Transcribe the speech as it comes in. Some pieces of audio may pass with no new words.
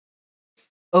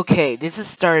Okay, this is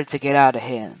starting to get out of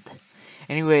hand.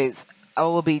 Anyways, I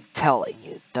will be telling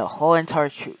you the whole entire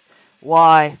truth.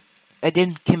 Why I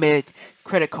didn't commit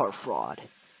credit card fraud.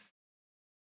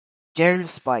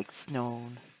 JagerSpikes,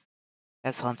 known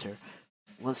as Hunter,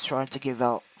 was trying to give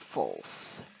out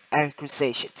false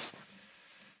accusations.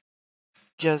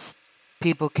 Just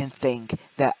people can think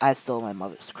that I stole my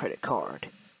mother's credit card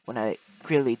when I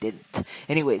really didn't.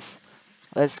 Anyways,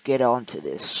 let's get on to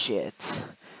this shit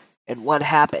and what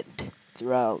happened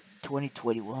throughout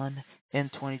 2021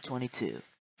 and 2022.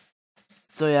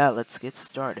 So yeah, let's get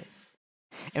started.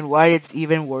 And why it's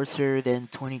even worse than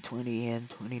 2020 and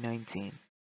 2019.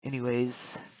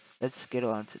 Anyways, let's get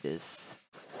on to this.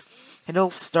 It all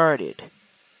started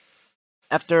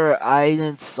after I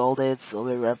insulted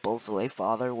Silver Rebel's late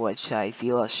father, which I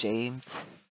feel ashamed.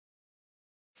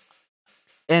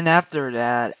 And after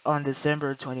that, on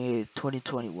December 28th,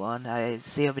 2021, I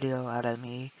see a video out of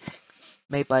me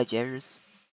made by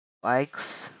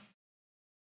JagerSpikes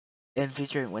and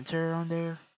featuring Winter on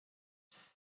there.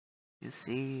 You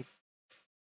see,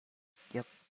 yep.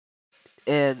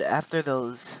 And after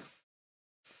those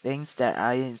things that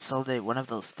I insulted one of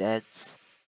those dads,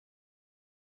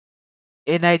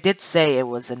 and I did say it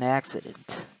was an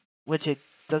accident, which it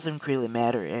doesn't really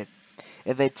matter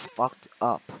if it's fucked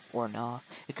up or not.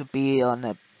 It could be on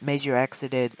a major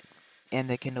accident,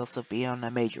 and it can also be on a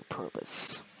major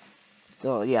purpose.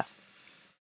 So yeah.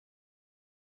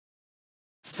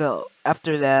 So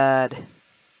after that,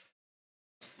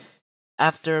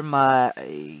 after my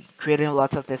creating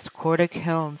lots of Discord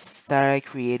accounts that I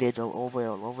created all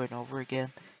over and over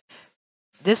again,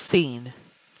 this scene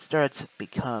starts to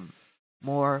become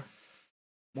more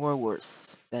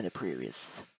worse than the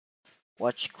previous.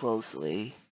 Watch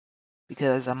closely,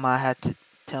 because I might have to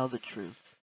tell the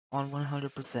truth on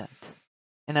 100%.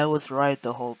 And I was right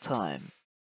the whole time.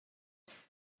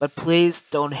 But please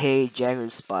don't hate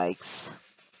JagerSpikes.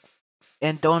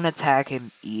 And don't attack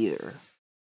him either.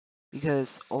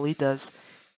 Because all he does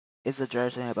is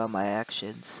addressing about my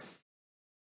actions.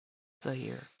 So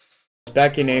here.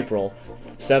 Back in April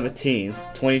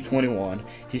 17th, 2021,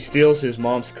 he steals his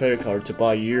mom's credit card to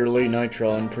buy yearly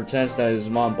nitro and pretends that his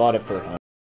mom bought it for him.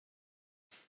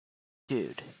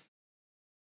 Dude.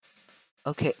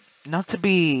 Okay, not to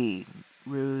be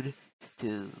rude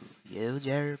to you,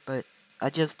 Jared, but I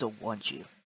just don't want you.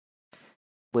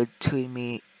 Between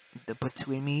me,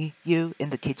 you,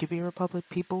 and the KGB Republic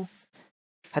people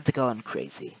had to go on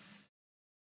crazy.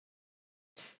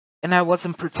 And I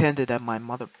wasn't pretending that my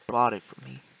mother bought it for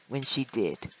me when she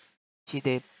did. She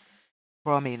did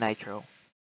brought me nitro.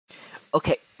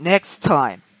 Okay, next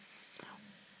time.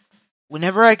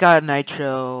 Whenever I got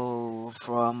nitro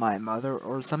from my mother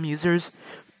or some users,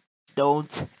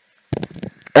 don't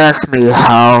ask me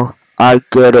how I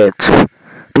get it,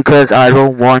 because I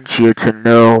don't want you to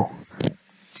know.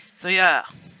 So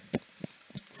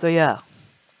yeah,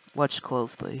 watch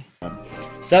closely.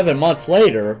 7 months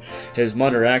later, his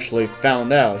mother actually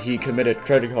found out he committed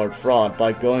credit card fraud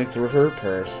by going through her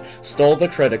purse, stole the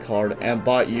credit card, and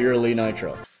bought yearly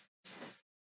nitro.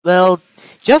 Well,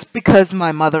 just because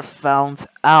my mother found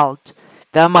out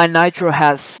that my nitro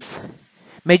has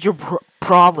major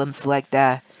problems like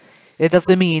that, it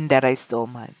doesn't mean that I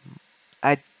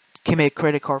commit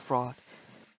credit card fraud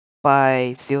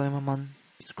by stealing my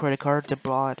mom's credit card to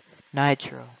buy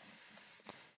nitro.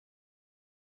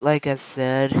 Like I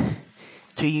said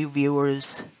to you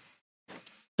viewers,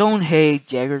 don't hate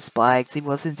JagerSpikes. He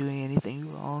wasn't doing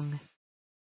anything wrong.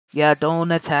 Yeah,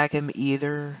 don't attack him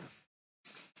either.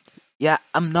 Yeah,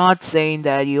 I'm not saying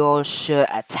that you all should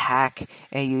attack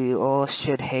and you all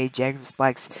should hate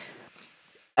JagerSpikes.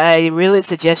 I really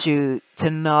suggest you to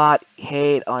not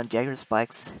hate on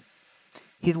JagerSpikes.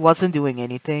 He wasn't doing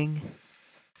anything.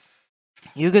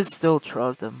 You can still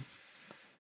trust him.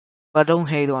 But don't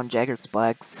hate on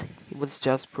JagerSpikes. He was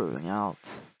just proving out.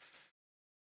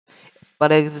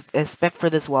 But I expect for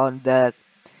this one that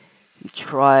he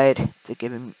tried to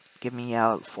give me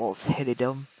out false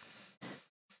hitting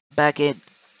back in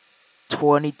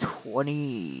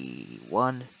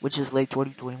 2021, which is late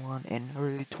 2021 and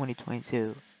early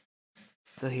 2022.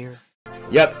 So here.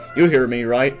 Yep, you hear me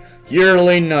right.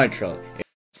 Yearly nitro.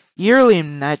 Yearly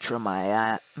nitro my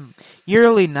ass.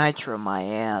 Yearly nitro my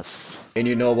ass. And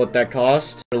you know what that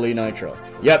costs? Yearly nitro.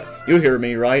 Yep, you hear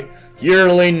me right.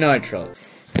 Yearly nitro.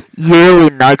 Yearly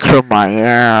nitro my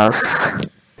ass.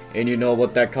 And you know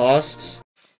what that costs?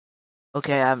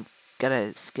 Okay, I'm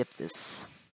gonna skip this.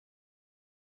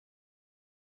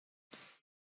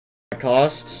 That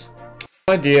costs?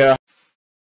 No idea.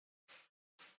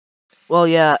 Well,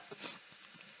 yeah,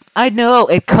 I know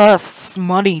it costs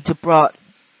money to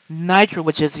Nitro,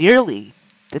 which is yearly.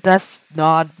 That does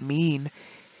not mean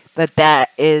that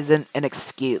that isn't an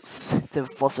excuse to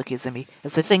false accusing me.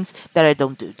 It's the things that I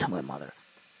don't do to my mother.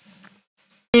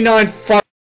 29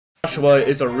 Joshua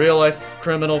is a real life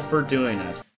criminal for doing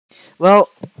it. Well,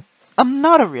 I'm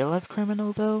not a real life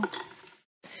criminal though.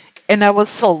 And I was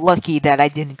so lucky that I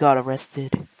didn't got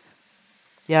arrested.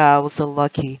 Yeah, I was so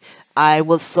lucky. I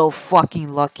was so fucking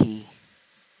lucky.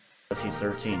 He's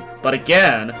 13. But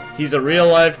again, he's a real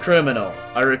life criminal.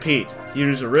 I repeat,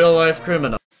 he's a real life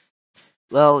criminal.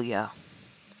 Well, yeah.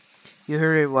 You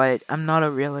heard it right. I'm not a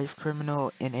real life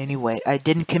criminal in any way. I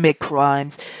didn't commit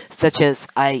crimes such as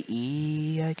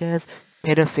IE, I guess,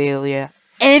 pedophilia,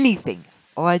 anything.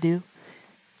 All I do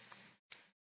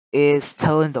is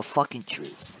telling the fucking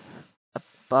truth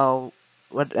about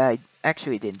what I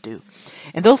actually didn't do.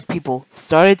 And those people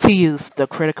started to use the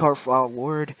credit card fraud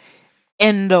word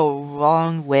in the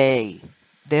wrong way.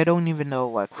 They don't even know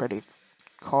what credit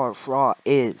card fraud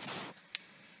is.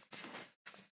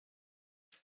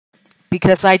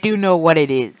 Because I do know what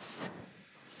it is.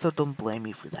 So don't blame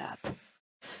me for that.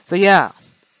 So yeah.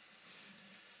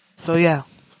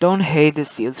 Don't hate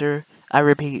this user. I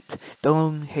repeat,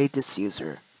 don't hate this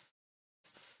user.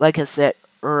 Like I said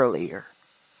earlier.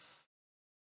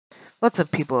 Lots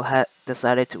of people had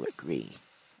decided to agree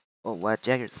on what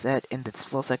Jagger said in this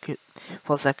false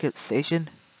accusation.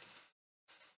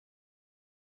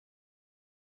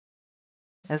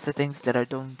 As the things that I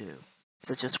don't do.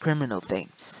 Such as criminal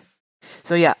things.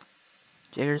 So yeah.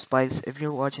 JagerSpikes, if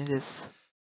you're watching this,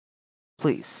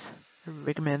 please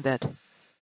recommend that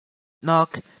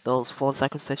knock those false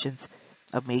accusations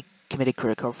of me committing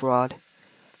credit card fraud,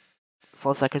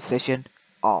 false accusation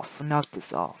off. Knock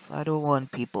this off. I don't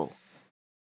want people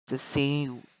to see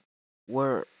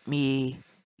what me,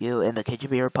 you, and the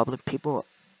KGB Republic people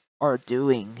are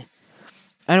doing.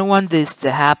 I don't want this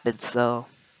to happen. So,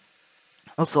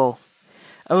 also,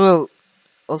 I will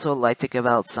also like to give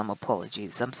out some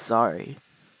apologies. I'm sorry.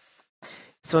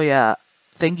 So yeah,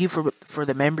 thank you for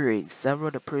the memories. I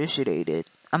would appreciate it.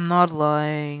 I'm not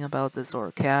lying about this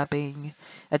or capping.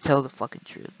 I tell the fucking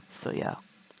truth. So yeah,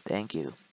 thank you.